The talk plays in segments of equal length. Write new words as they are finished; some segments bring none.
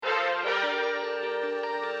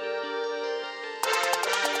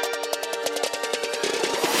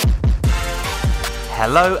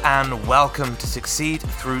Hello and welcome to Succeed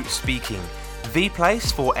Through Speaking, the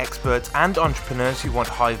place for experts and entrepreneurs who want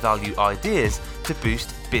high-value ideas to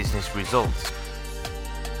boost business results.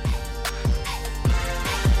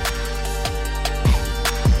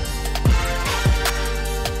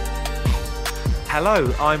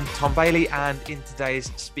 Hello, I'm Tom Bailey, and in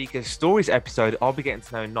today's Speaker Stories episode, I'll be getting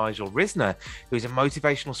to know Nigel Risner, who is a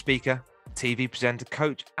motivational speaker, TV presenter,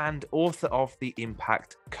 coach, and author of The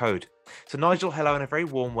Impact Code. So Nigel, hello, and a very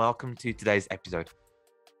warm welcome to today's episode.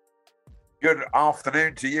 Good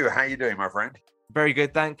afternoon to you. How are you doing, my friend? Very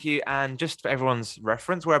good, thank you. And just for everyone's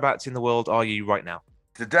reference, whereabouts in the world are you right now?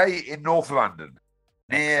 Today in North London,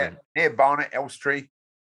 near Barnet Elstree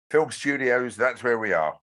Film Studios. That's where we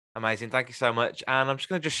are. Amazing. Thank you so much. And I'm just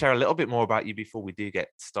going to share a little bit more about you before we do get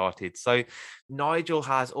started. So Nigel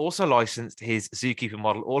has also licensed his Zookeeper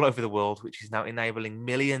model all over the world, which is now enabling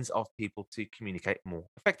millions of people to communicate more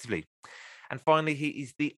effectively. And finally, he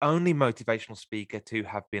is the only motivational speaker to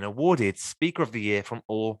have been awarded Speaker of the Year from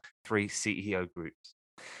all three CEO groups.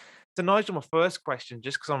 So Nigel, my first question,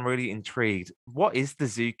 just because I'm really intrigued, what is the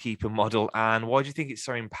Zookeeper model and why do you think it's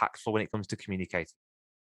so impactful when it comes to communicating?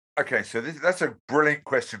 Okay, so that's a brilliant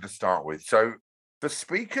question to start with. So for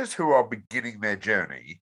speakers who are beginning their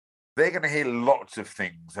journey, they're going to hear lots of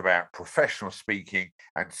things about professional speaking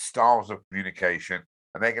and styles of communication.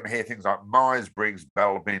 And they're going to hear things like Myers-Briggs,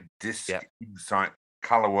 Belbin, DISC, Insight,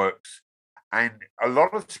 ColorWorks. And a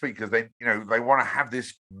lot of speakers, they want to have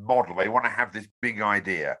this model. They want to have this big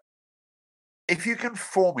idea. If you can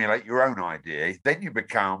formulate your own idea, then you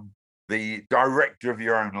become the director of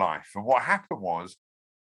your own life. And what happened was,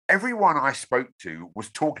 everyone I spoke to was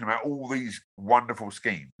talking about all these wonderful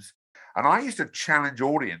schemes. And I used to challenge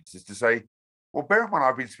audiences to say, well, bear in mind,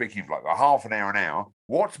 I've been speaking for like a half an hour.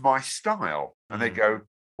 What's my style? And they go,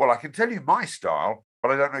 well, I can tell you my style,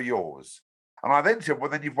 but I don't know yours. And I then said, well,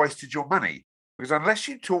 then you've wasted your money. Because unless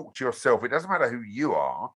you talk to yourself, it doesn't matter who you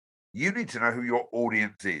are. You need to know who your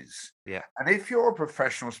audience is. Yeah. And if you're a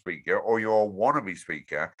professional speaker or you're a wannabe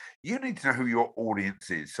speaker, you need to know who your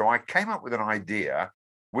audience is. So I came up with an idea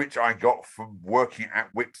which I got from working at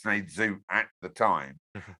Whipsnade Zoo at the time,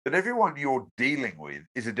 that everyone you're dealing with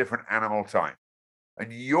is a different animal type.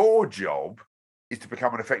 And your job is to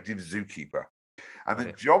become an effective zookeeper. And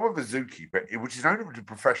the job of a zookeeper, which is only to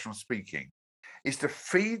professional speaking, is to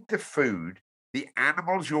feed the food the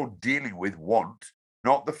animals you're dealing with want,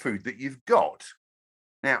 not the food that you've got.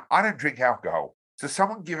 Now, I don't drink alcohol. So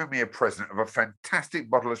someone giving me a present of a fantastic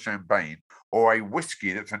bottle of champagne or a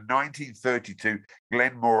whiskey that's a 1932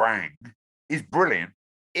 Glenmorangie is brilliant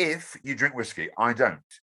if you drink whiskey. I don't.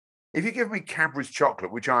 If you give me Cadbury's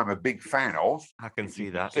chocolate, which I'm a big fan of, I can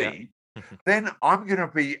see that. Then I'm going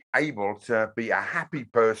to be able to be a happy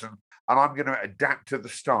person and I'm going to adapt to the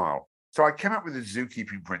style. So I came up with a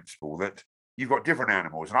zookeeping principle that you've got different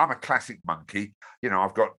animals, and I'm a classic monkey.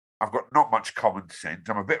 I've got not much common sense.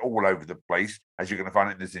 I'm a bit all over the place, as you're going to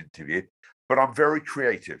find in this interview, but I'm very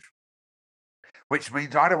creative, which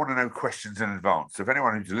means I don't want to know questions in advance. So if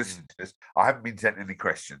anyone who's listening to this, I haven't been sent any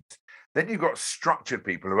questions. Then you've got structured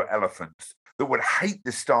people who are elephants that would hate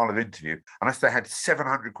this style of interview unless they had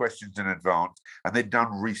 700 questions in advance and they'd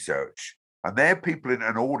done research. And they're people in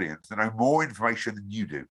an audience that know more information than you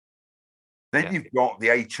do. Then you've got the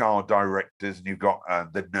HR directors and you've got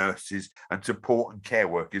the nurses and support and care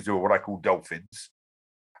workers, who are what I call dolphins.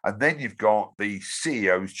 And then you've got the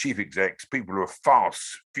CEOs, chief execs, people who are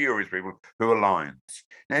fast, furious people who are lions.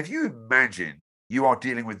 Now, if you imagine you are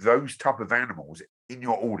dealing with those type of animals in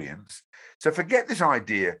your audience, so forget this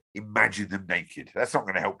idea, imagine them naked. That's not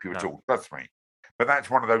going to help you at all, trust me. But that's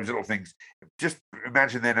one of those little things. Just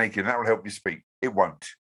imagine they're naked and that will help you speak. It won't.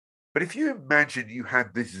 But if you imagine you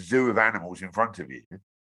had this zoo of animals in front of you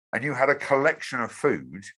and you had a collection of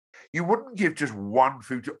food, you wouldn't give just one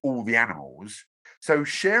food to all the animals. So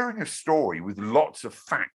sharing a story with lots of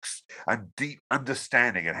facts and deep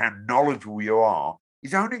understanding and how knowledgeable you are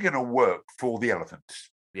is only going to work for the elephants.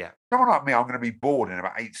 Yeah. Someone like me, I'm going to be bored in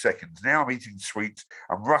about 8 seconds. Now I'm eating sweets,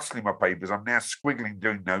 I'm rustling my papers, I'm now squiggling,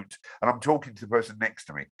 doing notes, and I'm talking to the person next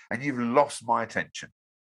to me, and you've lost my attention.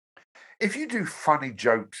 If you do funny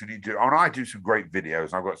jokes and I do some great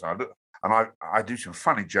videos, I do some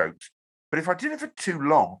funny jokes, but if I did it for too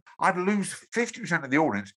long, I'd lose 50% of the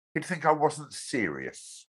audience. He'd think I wasn't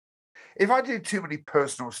serious. If I did too many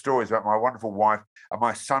personal stories about my wonderful wife and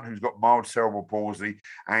my son who's got mild cerebral palsy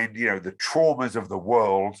and, the traumas of the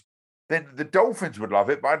world, then the dolphins would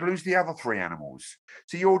love it, but I'd lose the other three animals.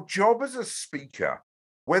 So your job as a speaker,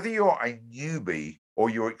 whether you're a newbie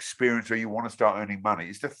or you're experienced or you want to start earning money,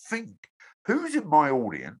 is to think, who's in my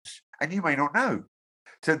audience? And you may not know.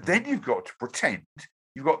 So then you've got to pretend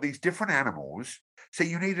you've got these different animals. So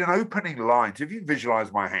you need an opening line. So if you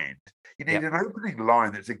visualize my hand, you need an opening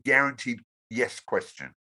line that's a guaranteed yes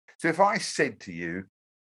question. So if I said to you,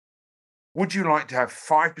 would you like to have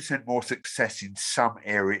 5% more success in some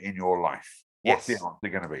area in your life? What's the answer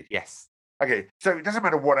going to be? Yes. Okay, so it doesn't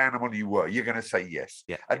matter what animal you were, you're going to say yes.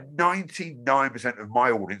 Yeah. And 99% of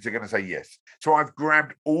my audience are going to say yes. So I've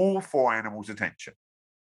grabbed all 4 animals' attention.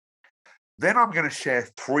 Then I'm going to share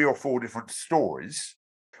 3 or 4 different stories,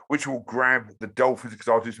 which will grab the dolphins because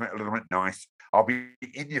I'll do something a little bit nice. I'll be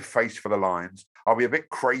in your face for the lions. I'll be a bit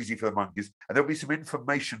crazy for the monkeys. And there'll be some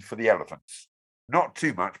information for the elephants. Not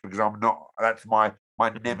too much because that's my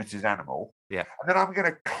nemesis animal. Yeah. And then I'm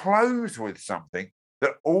going to close with something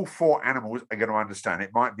that all 4 animals are going to understand. It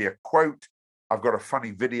might be a quote. I've got a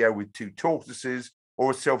funny video with 2 tortoises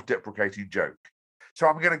or a self-deprecating joke. So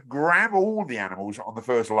I'm going to grab all the animals on the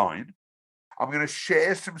first line. I'm going to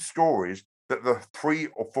share some stories that the 3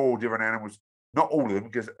 or 4 different animals, not all of them,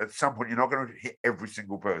 because at some point you're not going to hit every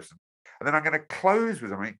single person. And then I'm going to close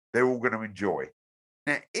with something they're all going to enjoy.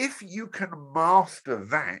 Now, if you can master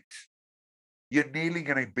that, you're nearly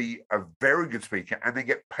going to be a very good speaker and then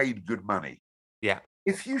get paid good money. Yeah.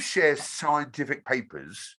 If you share scientific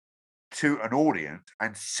papers to an audience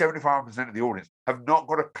and 75% of the audience have not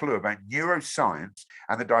got a clue about neuroscience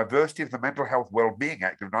and the diversity of the Mental Health Wellbeing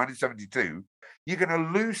Act of 1972, you're going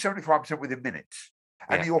to lose 75% within minutes.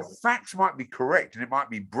 And your facts might be correct and it might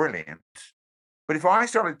be brilliant. But if I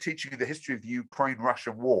started teaching you the history of the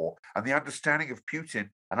Ukraine-Russian war and the understanding of Putin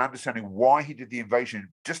and understanding why he did the invasion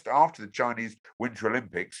just after the Chinese Winter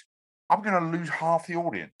Olympics, I'm going to lose half the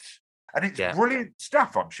audience. And it's brilliant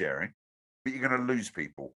stuff I'm sharing, but you're going to lose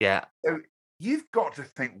people. Yeah. So you've got to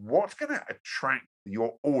think what's going to attract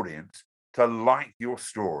your audience to like your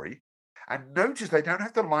story. And notice they don't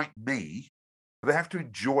have to like me, but they have to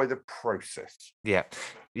enjoy the process. Yeah.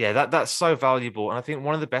 Yeah, that's so valuable. And I think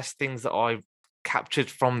one of the best things that I captured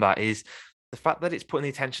from that is the fact that it's putting the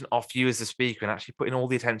attention off you as a speaker and actually putting all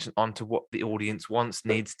the attention onto what the audience wants,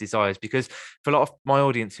 needs, desires. Because for a lot of my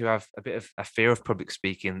audience who have a bit of a fear of public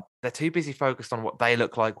speaking, they're too busy focused on what they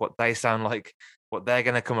look like, what they sound like, what they're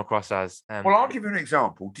going to come across as. Well, I'll give you an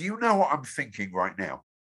example. Do you know what I'm thinking right now?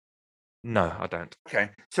 No, I don't. Okay.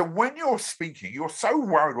 So when you're speaking, you're so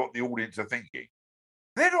worried what the audience are thinking.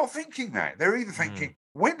 They're not thinking that. They're either thinking,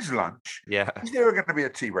 when's lunch? Yeah. Is there going to be a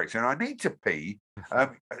tea break? And I need to pee.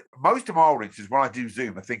 Most of my audiences, when I do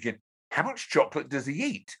Zoom, are thinking, how much chocolate does he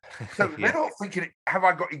eat? So they're not thinking, have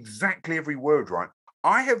I got exactly every word right?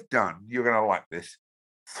 I have done, you're going to like this,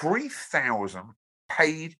 3,000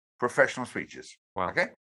 paid professional speeches. Wow. Okay.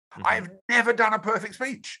 I've never done a perfect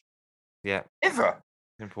speech. Yeah. Ever.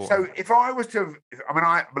 Important. So if I was to,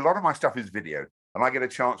 a lot of my stuff is video and I get a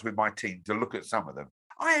chance with my team to look at some of them.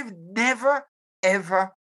 I have never,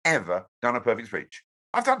 ever, ever done a perfect speech.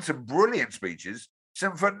 I've done some brilliant speeches,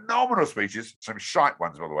 some phenomenal speeches, some shite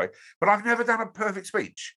ones, by the way, but I've never done a perfect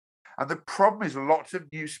speech. And the problem is lots of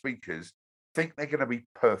new speakers think they're going to be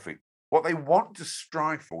perfect. What they want to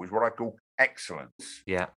strive for is what I call excellence.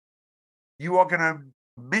 Yeah. You are going to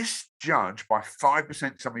misjudge by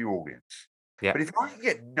 5% some of your audience. Yeah. But if I can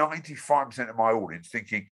get 95% of my audience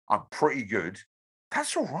thinking I'm pretty good,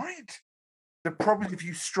 that's all right. The problem is if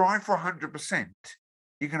you strive for 100%,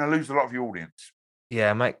 you're going to lose a lot of your audience.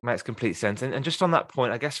 Yeah, makes complete sense. And just on that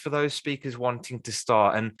point, I guess for those speakers wanting to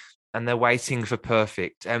start and they're waiting for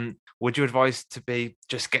perfect, would you advise to be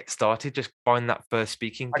just get started, just find that first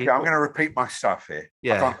speaking gig? Okay, I'm going to repeat my stuff here.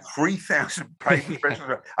 Yeah. I've done 3,000 paid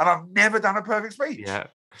professionals and I've never done a perfect speech. Yeah.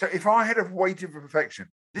 So if I had have waited for perfection,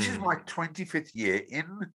 this is my 25th year in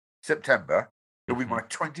September. It'll be my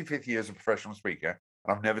 25th year as a professional speaker,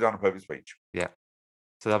 and I've never done a perfect speech. Yeah.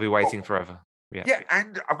 So they'll be waiting forever. Yeah. Yeah,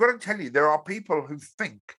 and I've got to tell you, there are people who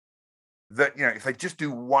think that, if they just do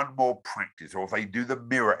one more practice, or if they do the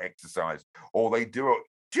mirror exercise, or they do it,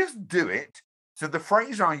 just do it. So the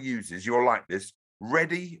phrase I use is, you're like this: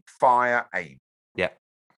 ready, fire, aim. Yeah.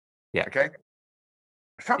 Yeah. Okay.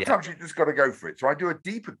 Sometimes you just got to go for it. So I do a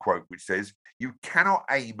deeper quote which says, you cannot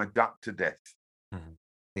aim a duck to death.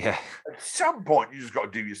 Yeah. At some point, you just got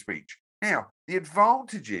to do your speech. Now, the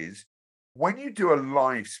advantage is when you do a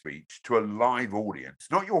live speech to a live audience,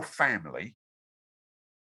 not your family,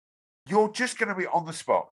 you're just going to be on the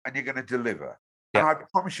spot and you're going to deliver. And I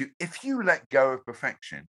promise you, if you let go of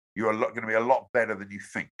perfection, you're going to be a lot better than you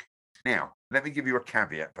think. Now, let me give you a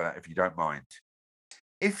caveat for that, if you don't mind.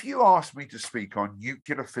 If you asked me to speak on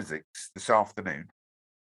nuclear physics this afternoon,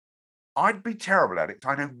 I'd be terrible at it.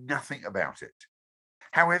 I know nothing about it.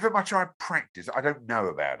 However much I practice, I don't know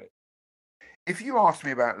about it. if you ask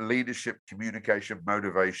me about leadership, communication,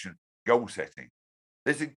 motivation, goal setting,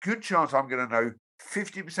 there's a good chance I'm going to know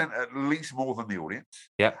 50% at least more than the audience.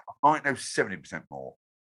 Yeah. I might know 70% more.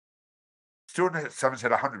 Still, someone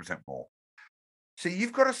said 100% more. So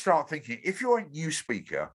you've got to start thinking, if you're a new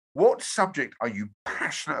speaker, what subject are you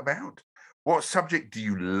passionate about? What subject do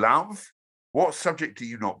you love? What subject are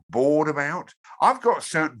you not bored about? I've got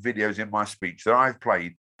certain videos in my speech that I've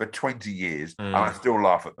played for 20 years and I still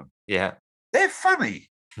laugh at them. Yeah. They're funny.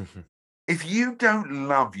 If you don't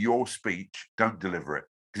love your speech, don't deliver it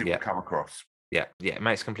because it will come across. Yeah, it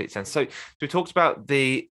makes complete sense. So we talked about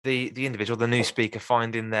the individual, the new speaker,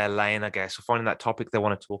 finding their lane, I guess, or finding that topic they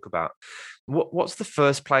want to talk about. What's the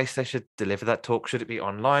first place they should deliver that talk? Should it be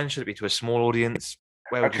online? Should it be to a small audience?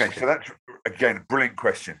 Where would you Okay, so that's, again, a brilliant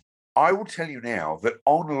question. I will tell you now that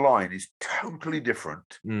online is totally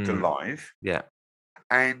different to live. Yeah.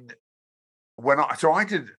 And I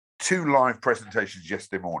did 2 live presentations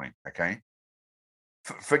yesterday morning, okay?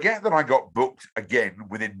 Forget that I got booked again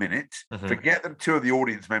within minutes. Forget that 2 of the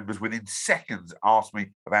audience members within seconds asked me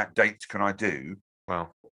about dates can I do.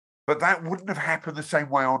 Wow. But that wouldn't have happened the same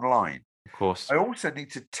way online. Of course. I also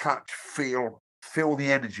need to touch, feel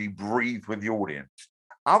the energy, breathe with the audience.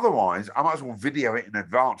 Otherwise, I might as well video it in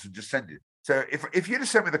advance and just send it. So if you'd have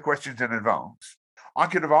sent me the questions in advance, I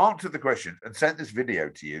could have answered the questions and sent this video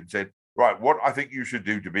to you and said, right, what I think you should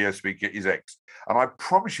do to be a speaker is X. And I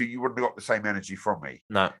promise you wouldn't have got the same energy from me.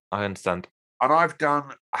 No, I understand. And I've done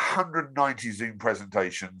 190 Zoom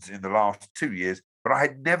presentations in the last 2 years, but I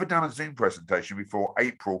had never done a Zoom presentation before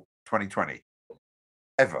April 2020,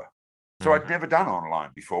 ever. So I'd never done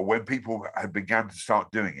online before when people had begun to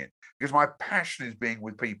start doing it because my passion is being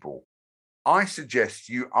with people. I suggest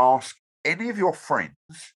you ask any of your friends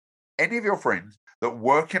that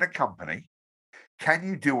work in a company, can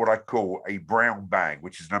you do what I call a brown bag,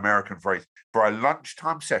 which is an American phrase, for a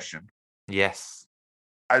lunchtime session? Yes.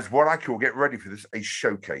 As what I call, get ready for this, a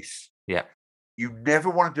showcase. Yeah. You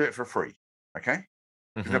never want to do it for free, okay?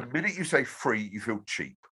 Because the minute you say free, you feel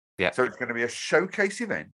cheap. Yeah. So it's going to be a showcase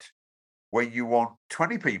event where you want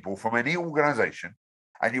 20 people from any organization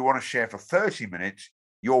and you want to share for 30 minutes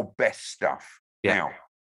your best stuff. Yeah. Now,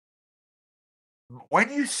 when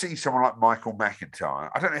you see someone like Michael McIntyre,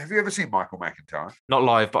 I don't know, have you ever seen Michael McIntyre? Not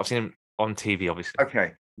live, but I've seen him on TV, obviously.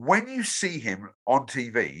 Okay. When you see him on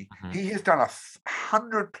TV, he has done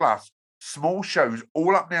 100+ small shows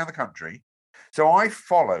all up and down the country. So I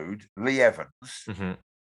followed Lee Evans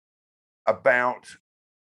about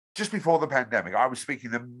just before the pandemic. I was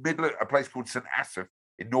speaking in the middle of a place called St Asaph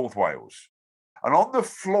in North Wales. And on the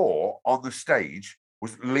floor, on the stage,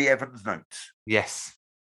 was Lee Evans' notes. Yes.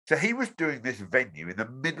 So he was doing this venue in the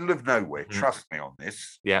middle of nowhere, trust me on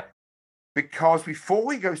this. Yeah. Because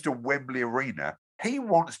before he goes to Wembley Arena, he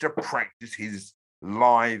wants to practice his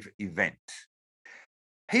live event.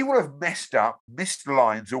 He will have messed up, missed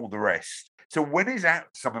lines, all the rest. So when he's at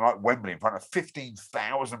something like Wembley in front of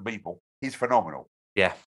 15,000 people, he's phenomenal.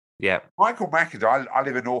 Yeah. Yeah. Michael McIntyre, I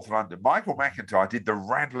live in North London. Michael McIntyre did the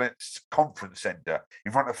Radlets Conference Centre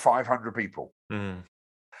in front of 500 people. And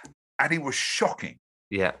he was shocking.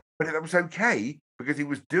 Yeah. But that was okay because he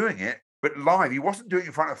was doing it, but live. He wasn't doing it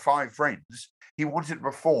in front of 5 friends. He wanted to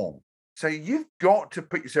perform. So you've got to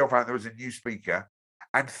put yourself out there as a new speaker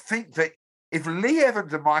and think that if Lee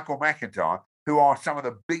Evans and Michael McIntyre, who are some of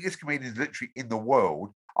the biggest comedians literally in the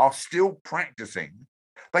world, are still practicing,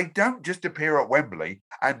 they don't just appear at Wembley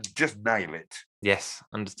and just nail it. Yes,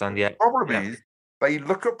 understand. Yeah. The problem is they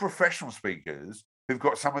look at professional speakers who've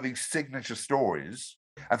got some of these signature stories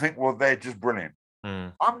and think, well, they're just brilliant.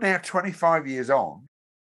 I'm now 25 years on,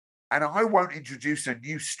 and I won't introduce a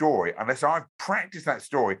new story unless I've practiced that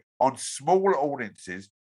story on smaller audiences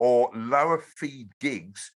or lower feed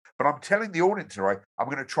gigs. But I'm telling the audience, right, I'm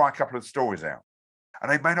going to try a couple of stories out,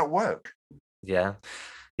 and they may not work. Yeah.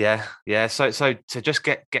 So just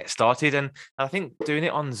get started, and I think doing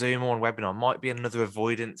it on Zoom or on webinar might be another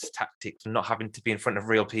avoidance tactic to not having to be in front of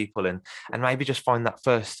real people, and maybe just find that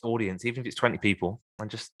first audience, even if it's 20 people, and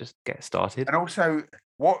just get started. And also,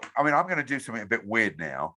 I'm going to do something a bit weird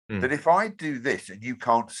now. That if I do this and you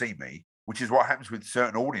can't see me, which is what happens with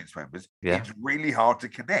certain audience members, it's really hard to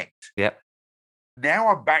connect. Yeah. Now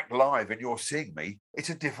I'm back live and you're seeing me. It's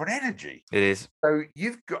a different energy. It is.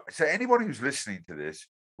 So anyone who's listening to this,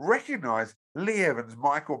 recognize Lee Evans,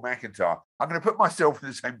 Michael McIntyre. I'm going to put myself in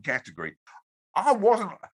the same category. I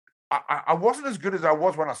wasn't as good as I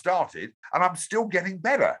was when I started, and I'm still getting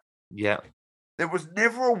better. Yeah. There was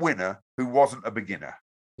never a winner who wasn't a beginner.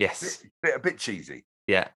 Yes. A bit cheesy.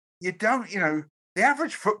 Yeah. You don't, the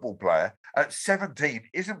average football player at 17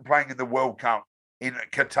 isn't playing in the World Cup in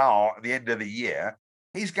Qatar at the end of the year.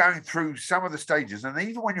 He's going through some of the stages. And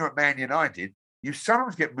even when you're at Man United, you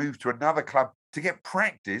sometimes get moved to another club to get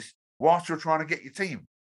practice whilst you're trying to get your team.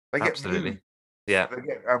 They get Absolutely. moved. Yeah. They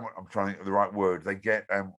get, I'm trying to think of the right word. They get,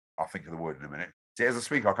 I'll think of the word in a minute. See, as a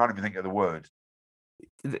speaker, I can't even think of the word.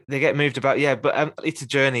 They get moved about, yeah, but it's a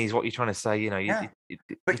journey, is what you're trying to say. You know, Yeah. your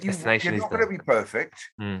But you're destination is not going to there. be perfect.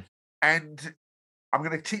 Mm. And I'm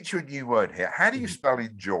going to teach you a new word here. How do you spell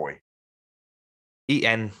enjoy?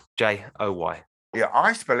 ENJOY. Yeah,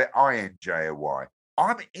 I spell it INJOY.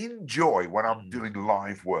 I'm enjoy when I'm doing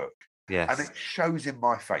live work. Yes. And it shows in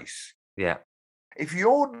my face. Yeah. If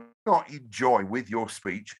you're not enjoy with your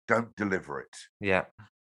speech, don't deliver it. Yeah.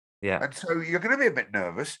 Yeah. And so you're going to be a bit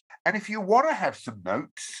nervous. And if you want to have some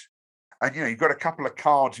notes and, you've got a couple of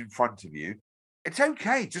cards in front of you, it's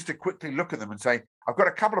okay just to quickly look at them and say, I've got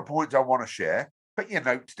a couple of points I want to share. Put your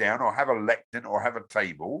notes down or have a lectern or have a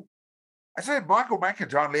table. I said, Michael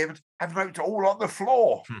McIntyre and Lee Evans have notes all on the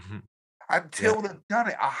floor until they've done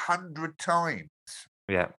it 100 times.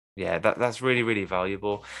 Yeah. Yeah, that's really, really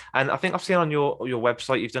valuable. And I think I've seen on your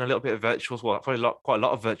website, you've done a little bit of virtual as well, probably quite a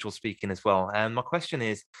lot of virtual speaking as well. And my question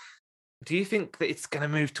is, do you think that it's going to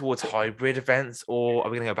move towards hybrid events, or are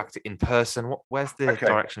we going to go back to in person? Where's the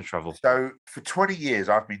direction of travel? So for 20 years,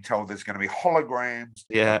 I've been told there's going to be holograms.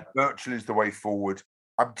 Yeah. Virtual is the way forward.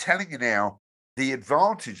 I'm telling you now, the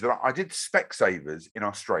advantage that I did Specsavers in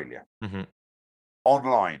Australia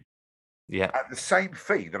online. Yeah. At the same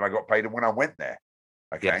fee that I got paid when I went there.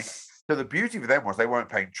 Okay. Yes. So the beauty for them was they weren't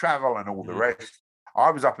paying travel and all the rest.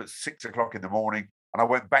 I was up at 6 o'clock in the morning and I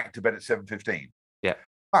went back to bed at 7:15. Yeah.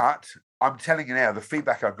 But I'm telling you now, the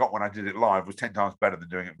feedback I got when I did it live was 10 times better than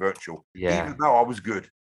doing it virtual, even though I was good.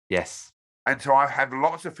 Yes. And so I've had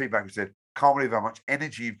lots of feedback that said, can't believe how much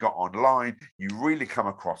energy you've got online. You really come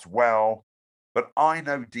across well. But I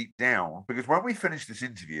know deep down, because when we finish this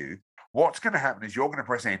interview, what's going to happen is you're going to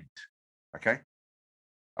press end. Okay.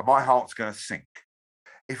 And my heart's going to sink.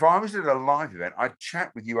 If I was at a live event, I'd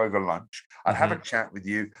chat with you over lunch. I'd have a chat with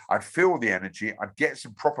you. I'd feel the energy. I'd get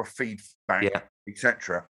some proper feedback,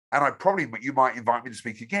 etc. And you might invite me to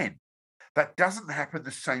speak again. That doesn't happen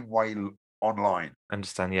the same way online.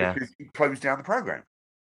 Understand, yeah. Because you close down the program.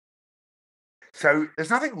 So there's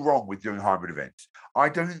nothing wrong with doing hybrid events. I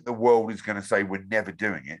don't think the world is going to say we're never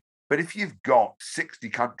doing it. But if you've got 60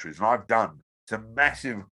 countries, and I've done some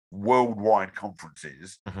massive worldwide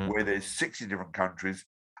conferences where there's 60 different countries,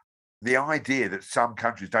 the idea that some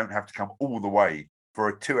countries don't have to come all the way for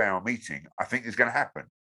a 2-hour meeting, I think is going to happen.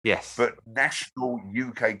 Yes. But national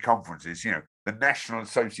UK conferences, the National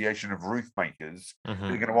Association of Roof Makers, they're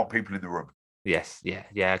going to want people in the room. Yes,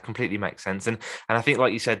 yeah, completely makes sense. And I think,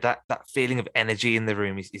 like you said, that feeling of energy in the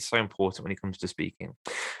room is so important when it comes to speaking.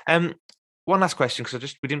 One last question,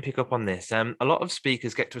 because we didn't pick up on this. A lot of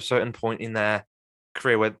speakers get to a certain point in their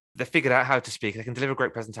career where they figured out how to speak, they can deliver a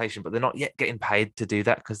great presentation, but they're not yet getting paid to do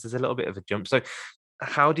that because there's a little bit of a jump. So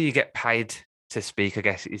how do you get paid to speak, I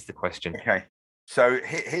guess, is the question. Okay. So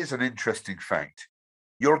here's an interesting fact.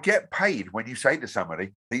 You'll get paid when you say to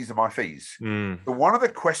somebody, these are my fees. But one of the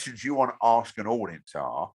questions you want to ask an audience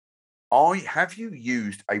have you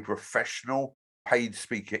used a professional paid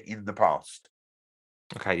speaker in the past?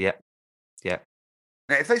 Okay, yeah.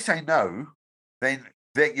 Now, if they say no, then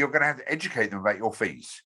you're going to have to educate them about your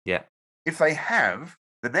fees. Yeah. If they have,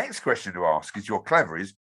 the next question to ask is, you're clever,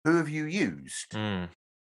 is who have you used?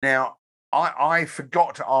 Now, I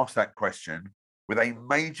forgot to ask that question with a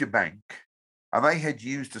major bank, and they had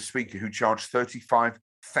used a speaker who charged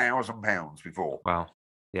 £35,000 before. Wow.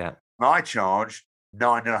 Yeah. And I charged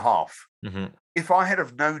 9.5. If I had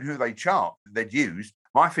have known who they'd used,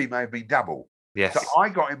 my fee may have been double. Yes. So I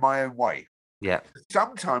got in my own way. Yeah.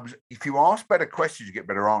 Sometimes if you ask better questions, you get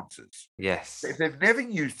better answers. Yes. If they've never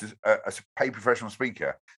used a paid professional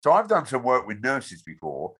speaker. So I've done some work with nurses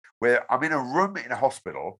before where I'm in a room in a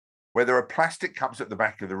hospital where there are plastic cups at the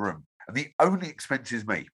back of the room and the only expense is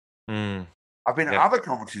me. I've been at other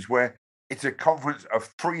conferences where it's a conference of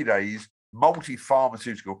 3 days,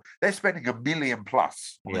 multi-pharmaceutical. They're spending $1 million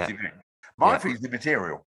plus on this event. My fee is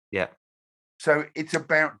immaterial. Yeah. So it's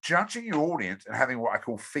about judging your audience and having what I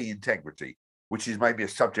call fee integrity, which is maybe a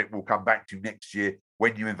subject we'll come back to next year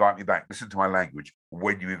when you invite me back. Listen to my language.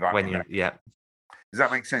 When you invite me back. Yeah. Does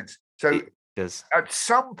that make sense? So it does. At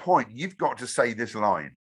some point, you've got to say this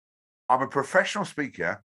line. I'm a professional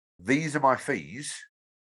speaker. These are my fees.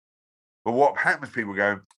 But what happens, people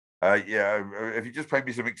go, if you just pay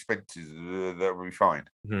me some expenses, that will be fine.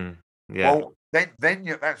 Yeah. Well, then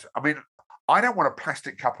I don't want a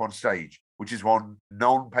plastic cup on stage, which is one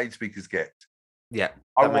non-paid speakers get. Yeah,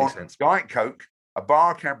 I want Diet Coke, a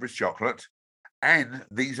bar of Cadbury's chocolate, and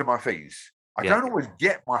these are my fees. I Yeah. don't always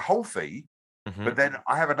get my whole fee, Mhm. but then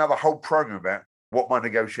I have another whole program about what my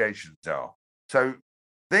negotiations are. So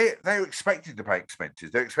they're expected to pay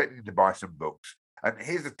expenses. They're expecting to buy some books. And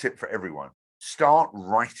here's a tip for everyone: start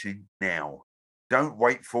writing now. Don't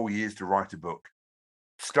wait 4 years to write a book.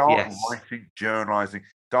 Start Yes. writing, journalizing.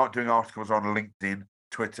 Start doing articles on LinkedIn,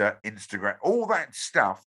 Twitter, Instagram. All that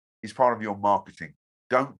stuff is part of your marketing.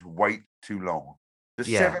 Don't wait too long. The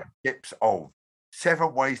Yeah. 7 tips of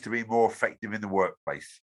 7 ways to be more effective in the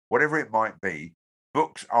workplace, whatever it might be.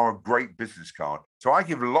 Books are a great business card. So I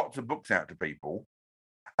give lots of books out to people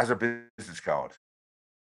as a business card.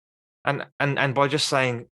 And by just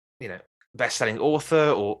saying, best-selling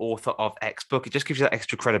author or author of X book, it just gives you that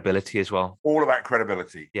extra credibility as well. All about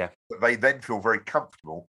credibility. Yeah. But they then feel very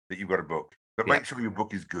comfortable that you've got a book. But Yeah. make sure your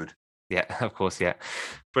book is good. Yeah, of course. Yeah.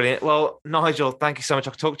 Brilliant. Well, Nigel, thank you so much.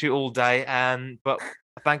 I could talk to you all day, but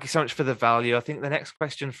thank you so much for the value. I think the next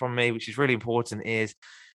question from me, which is really important, is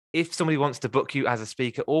if somebody wants to book you as a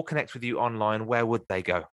speaker or connect with you online, where would they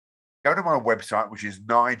go? Go to my website, which is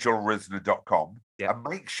nigelrisner.com, Yeah. and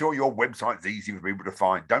make sure your website's easy for people to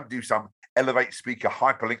find. Don't do some elevate speaker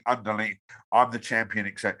hyperlink underneath, I'm the champion,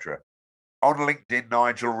 etc. On LinkedIn,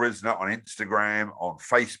 Nigel Risner, on Instagram, on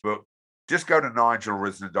Facebook, just go to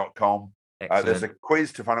nigelrisner.com. There's a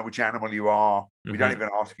quiz to find out which animal you are. We don't even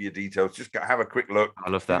ask for your details. Just have a quick look. I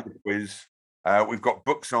love that. Do the quiz. We've got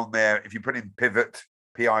books on there. If you put in Pivot,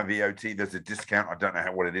 Pivot, there's a discount. I don't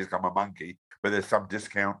know what it is. I'm a monkey, but there's some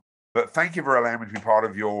discount. But thank you for allowing me to be part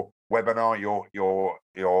of your webinar,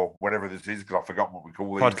 your whatever this is, because I've forgotten what we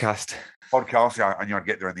call these. Podcast. I knew I'd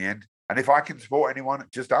get there in the end. And if I can support anyone,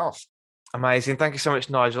 just ask. Amazing. Thank you so much,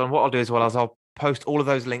 Nigel. And what I'll do as well is I'll post all of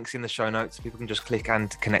those links in the show notes so people can just click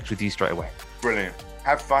and connect with you straight away. Brilliant.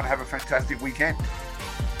 Have fun. Have a fantastic weekend.